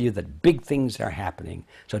can tell you that big things are happening.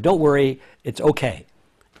 So don't worry. It's okay.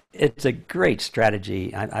 It's a great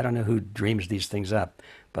strategy. I don't know who dreams these things up,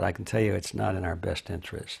 but I can tell you it's not in our best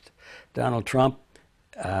interest. Donald Trump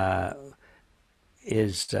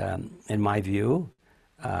is, in my view,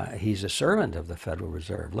 he's a servant of the Federal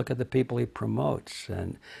Reserve. Look at the people he promotes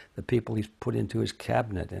and the people he's put into his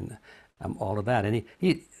cabinet and all of that. And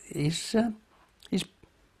he's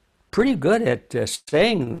pretty good at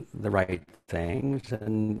saying the right things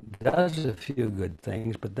and does a few good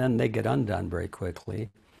things, but then they get undone very quickly.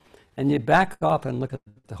 And you back off and look at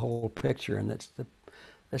the whole picture, and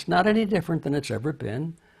it's not any different than it's ever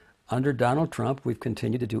been. Under Donald Trump, we've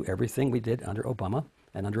continued to do everything we did under Obama,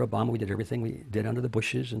 and under Obama, we did everything we did under the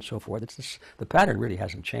Bushes and so forth. The pattern really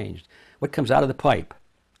hasn't changed. What comes out of the pipe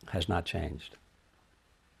has not changed.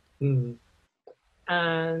 Mm.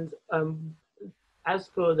 And as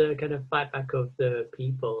for the kind of fight back of the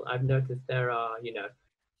people, I've noticed there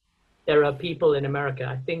are people in America.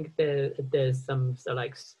 I think there's some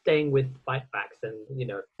like staying with fightbacks, and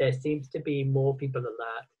there seems to be more people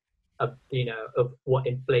alert of what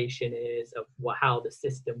inflation is, of how the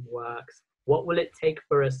system works. What will it take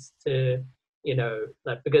for us to,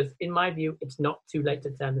 because in my view, it's not too late to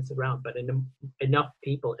turn this around, but enough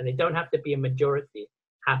people, and they don't have to be a majority,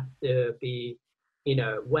 have to be,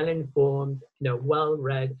 well informed, well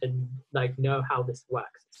read, and know how this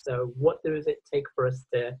works. So what does it take for us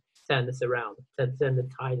to turn this around, to turn the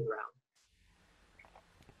tide around?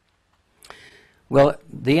 Well,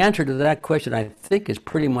 the answer to that question, I think, is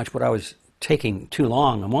pretty much what I was taking too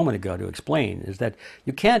long a moment ago to explain, is that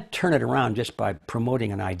you can't turn it around just by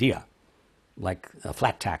promoting an idea, like a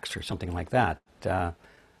flat tax or something like that.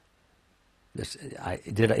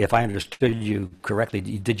 If I understood you correctly,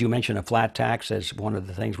 did you mention a flat tax as one of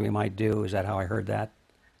the things we might do? Is that how I heard that?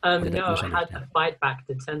 No, how to fight back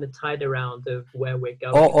to turn the tide around of where we're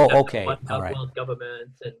going. Okay. One world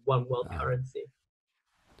government and one world currency.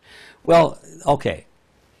 Well, okay.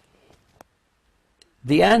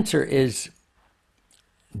 The answer is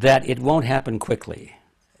that it won't happen quickly.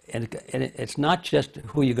 And it's not just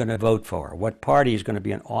who you're going to vote for, what party is going to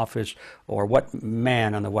be in office, or what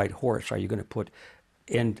man on the white horse are you going to put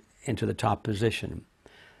into the top position.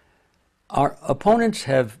 Our opponents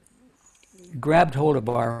have grabbed hold of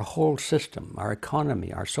our whole system, our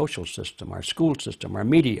economy, our social system, our school system, our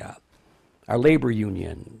media, our labor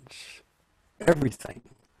unions, everything.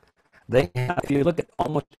 If you look at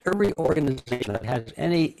almost every organization that has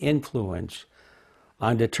any influence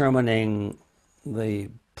on determining the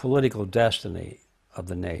political destiny of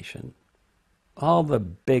the nation, all the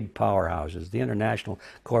big powerhouses, the international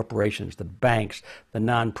corporations, the banks, the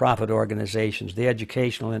nonprofit organizations, the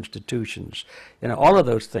educational institutions, all of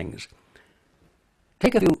those things.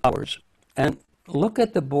 Take a few hours and look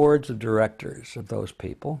at the boards of directors of those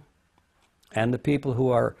people and the people who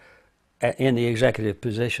are in the executive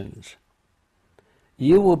positions.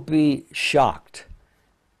 You will be shocked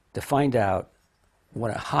to find out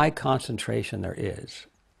what a high concentration there is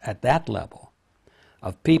at that level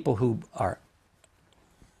of people who are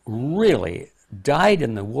really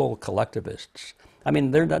dyed-in-the-wool collectivists. I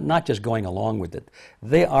mean, they're not just going along with it.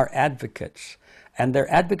 They are advocates. And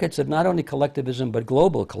they're advocates of not only collectivism, but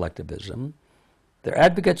global collectivism. They're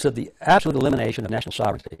advocates of the absolute elimination of national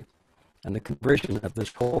sovereignty and the conversion of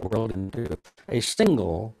this whole world into a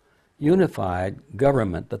single, unified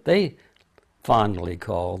government that they fondly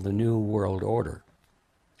call the New World Order.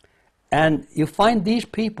 And you find these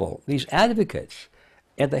people, these advocates,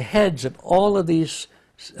 at the heads of all of these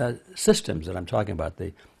systems that I'm talking about,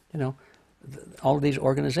 all of these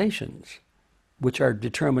organizations, which are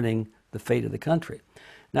determining the fate of the country.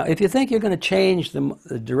 Now, if you think you're going to change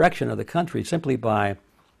the direction of the country simply by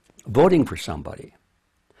voting for somebody,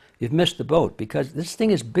 you've missed the boat, because this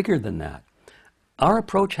thing is bigger than that. Our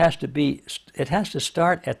approach has to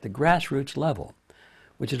start at the grassroots level,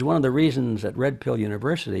 which is one of the reasons at Red Pill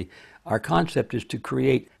University, our concept is to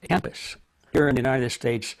create a campus. Here in the United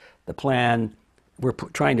States, the plan, we're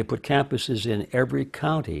trying to put campuses in every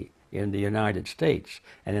county in the United States.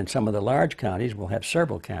 And in some of the large counties, we'll have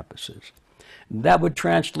several campuses. That would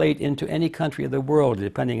translate into any country of the world,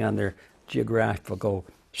 depending on their geographical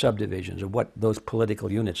subdivisions of what those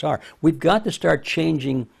political units are. We've got to start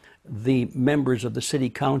changing the members of the city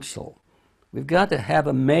council. We've got to have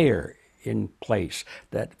a mayor in place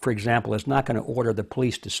that, for example, is not going to order the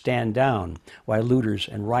police to stand down while looters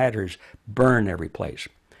and rioters burn every place.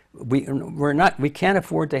 We can't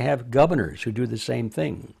afford to have governors who do the same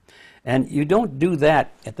thing. And you don't do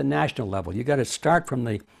that at the national level. You've got to start from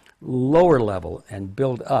the lower level and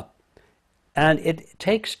build up. And it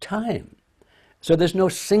takes time. So there's no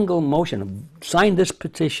single motion of sign this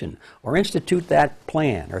petition or institute that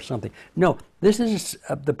plan or something. No, this is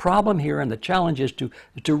the problem here, and the challenge is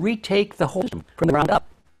to retake the whole system from the ground up.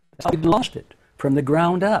 That's how we lost it, from the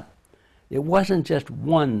ground up. It wasn't just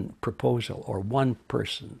one proposal or one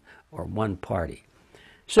person or one party.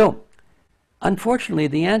 So, unfortunately,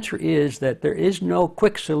 the answer is that there is no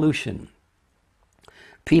quick solution.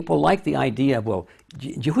 People like the idea of, well,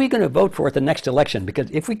 who are we going to vote for at the next election? Because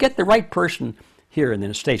if we get the right person here in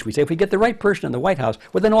the States, we say if we get the right person in the White House,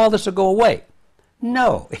 well, then all this will go away.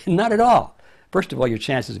 No, not at all. First of all, your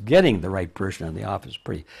chances of getting the right person in the office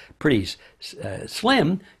are pretty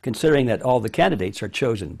slim, considering that all the candidates are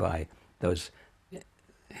chosen by those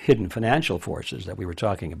hidden financial forces that we were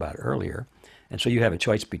talking about earlier. And so you have a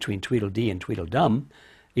choice between Tweedledee and Tweedledum,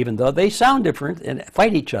 even though they sound different and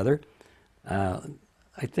fight each other.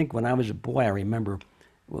 I think when I was a boy, I remember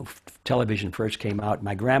when television first came out,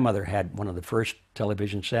 my grandmother had one of the first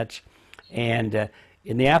television sets, and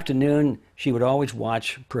in the afternoon, she would always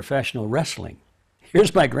watch professional wrestling.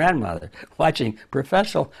 Here's my grandmother watching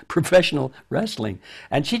professional wrestling,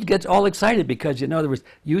 and she'd get all excited because, there was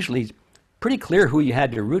usually pretty clear who you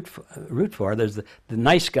had to root for. There's the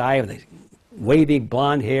nice guy with the wavy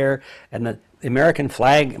blonde hair and the American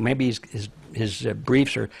flag. Maybe his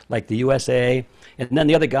briefs are like the USA. And then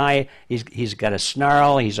the other guy, he's got a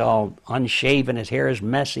snarl. He's all unshaven. His hair is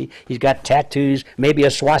messy. He's got tattoos, maybe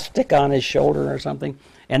a swastika on his shoulder or something.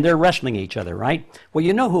 And they're wrestling each other, right? Well,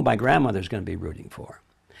 you know who my grandmother's going to be rooting for.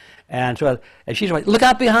 And so and she's like, look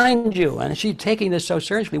out behind you. And she's taking this so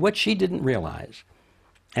seriously. What she didn't realize,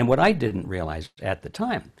 and what I didn't realize at the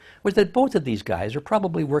time, was that both of these guys are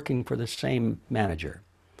probably working for the same manager.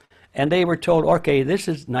 And they were told, okay,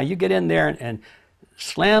 now you get in there and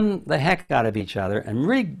slam the heck out of each other and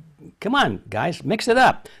really, come on, guys, mix it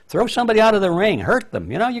up. Throw somebody out of the ring, hurt them.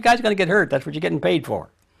 You guys are going to get hurt. That's what you're getting paid for.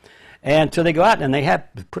 And so they go out and they have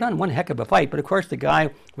put on one heck of a fight. But of course, the guy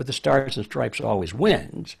with the stars and stripes always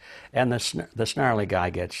wins, and the snarly guy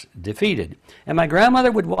gets defeated. And my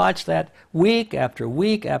grandmother would watch that week after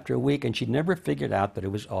week after week, and she'd never figured out that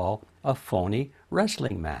it was all a phony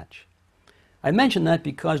wrestling match. I mention that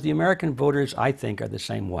because the American voters, I think, are the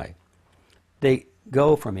same way. They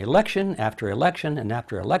go from election after election and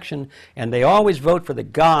after election, and they always vote for the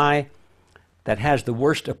guy that has the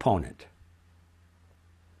worst opponent.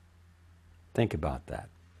 Think about that.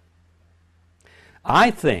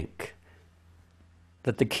 I think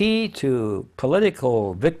that the key to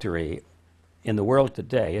political victory in the world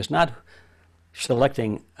today is not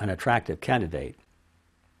selecting an attractive candidate,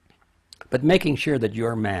 but making sure that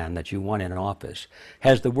your man that you want in office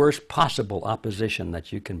has the worst possible opposition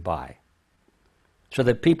that you can buy, so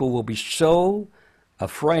that people will be so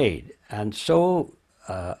afraid and so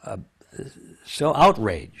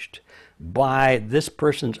outraged by this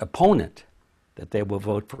person's opponent that they will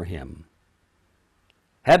vote for him.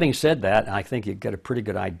 Having said that, I think you get a pretty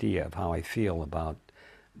good idea of how I feel about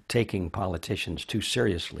taking politicians too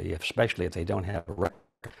seriously, especially if they don't have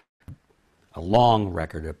a long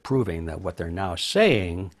record of proving that what they're now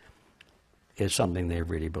saying is something they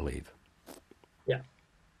really believe. Yeah,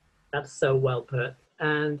 that's so well put.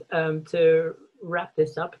 And to wrap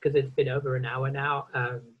this up, because it's been over an hour now,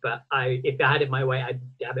 but if I had it my way, I'd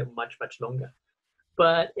have it much, much longer.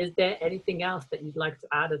 But is there anything else that you'd like to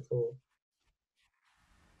add at all?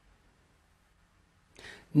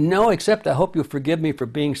 No, except I hope you'll forgive me for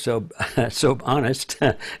being so so honest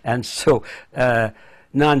and so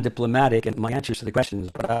non-diplomatic in my answers to the questions.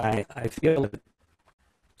 But I feel that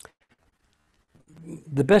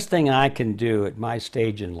the best thing I can do at my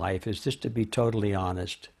stage in life is just to be totally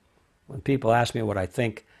honest. When people ask me what I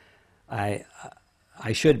think, I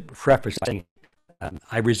should preface saying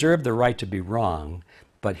I reserve the right to be wrong,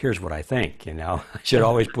 but here's what I think. I should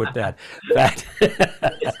always put that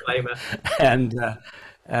Disclaimer. and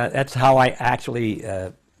that's how I actually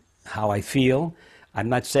how I feel. I'm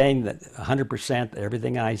not saying that 100%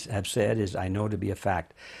 everything I have said is I know to be a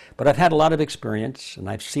fact, but I've had a lot of experience and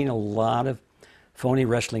I've seen a lot of phony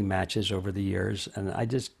wrestling matches over the years, and I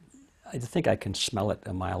think I can smell it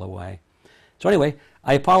a mile away. So anyway,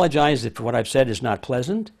 I apologize if what I've said is not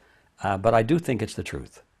pleasant, but I do think it's the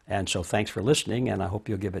truth. And so thanks for listening, and I hope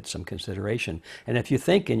you'll give it some consideration. And if you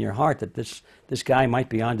think in your heart that this guy might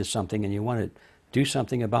be onto something and you want to do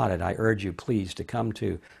something about it, I urge you, please, to come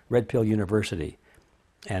to Red Pill University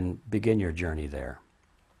and begin your journey there.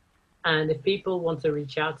 And if people want to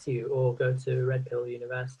reach out to you or go to Red Pill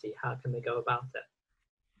University, how can they go about it?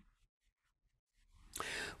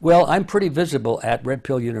 Well, I'm pretty visible at Red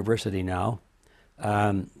Pill University now.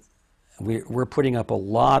 We're putting up a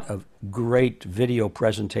lot of great video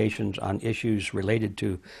presentations on issues related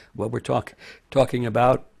to what we're talking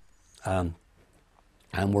about. I'm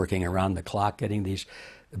working around the clock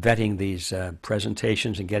vetting these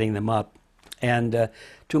presentations and getting them up. And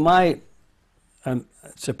to my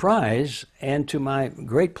surprise and to my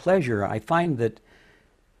great pleasure, I find that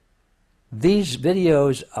these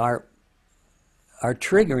videos are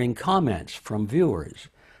triggering comments from viewers.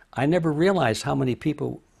 I never realized how many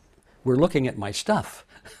people were looking at my stuff.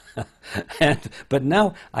 But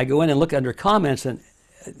now I go in and look under comments, and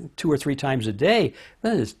 2 or 3 times a day,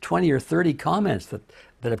 there's 20 or 30 comments that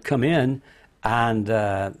have come in,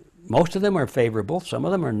 and most of them are favorable. Some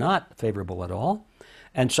of them are not favorable at all.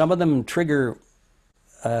 And some of them trigger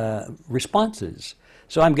responses.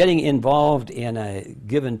 So I'm getting involved in a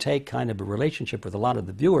give and take kind of a relationship with a lot of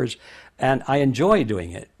the viewers, and I enjoy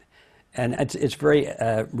doing it. And it's very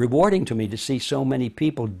rewarding to me to see so many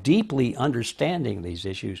people deeply understanding these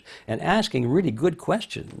issues and asking really good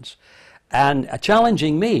questions and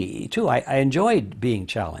challenging me too. I enjoyed being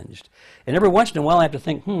challenged. And every once in a while I have to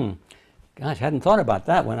think, gosh, I hadn't thought about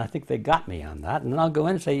that one. I think they got me on that. And then I'll go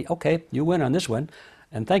in and say, okay, you win on this one,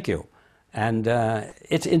 and thank you. And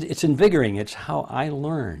it's invigorating. It's how I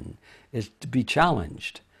learn, is to be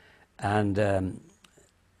challenged. And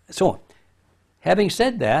so having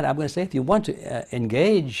said that, I'm going to say if you want to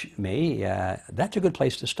engage me, that's a good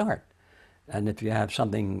place to start. And if you have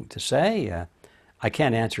something to say, I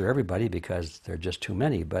can't answer everybody because there are just too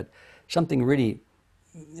many, but something really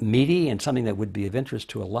meaty and something that would be of interest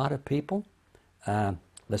to a lot of people,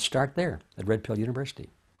 let's start there at Red Pill University.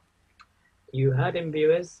 You heard him,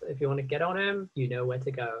 viewers. If you want to get on him, you know where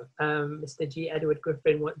to go. Mr. G. Edward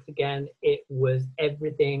Griffin, once again, it was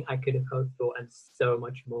everything I could have hoped for and so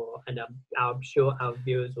much more. And I'm sure our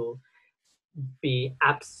viewers will be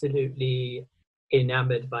absolutely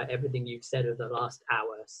enamored by everything you've said over the last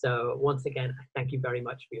hour. So once again, thank you very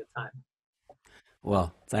much for your time.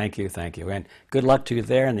 Well, thank you. And good luck to you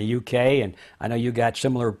there in the UK. And I know you got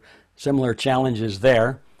similar challenges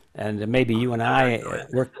there. And maybe you and I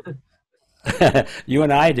work... you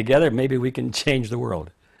and I together, maybe we can change the world.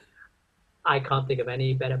 I can't think of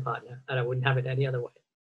any better partner, and I wouldn't have it any other way.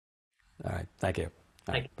 All right. Thank you.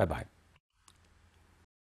 Thank you. Bye-bye.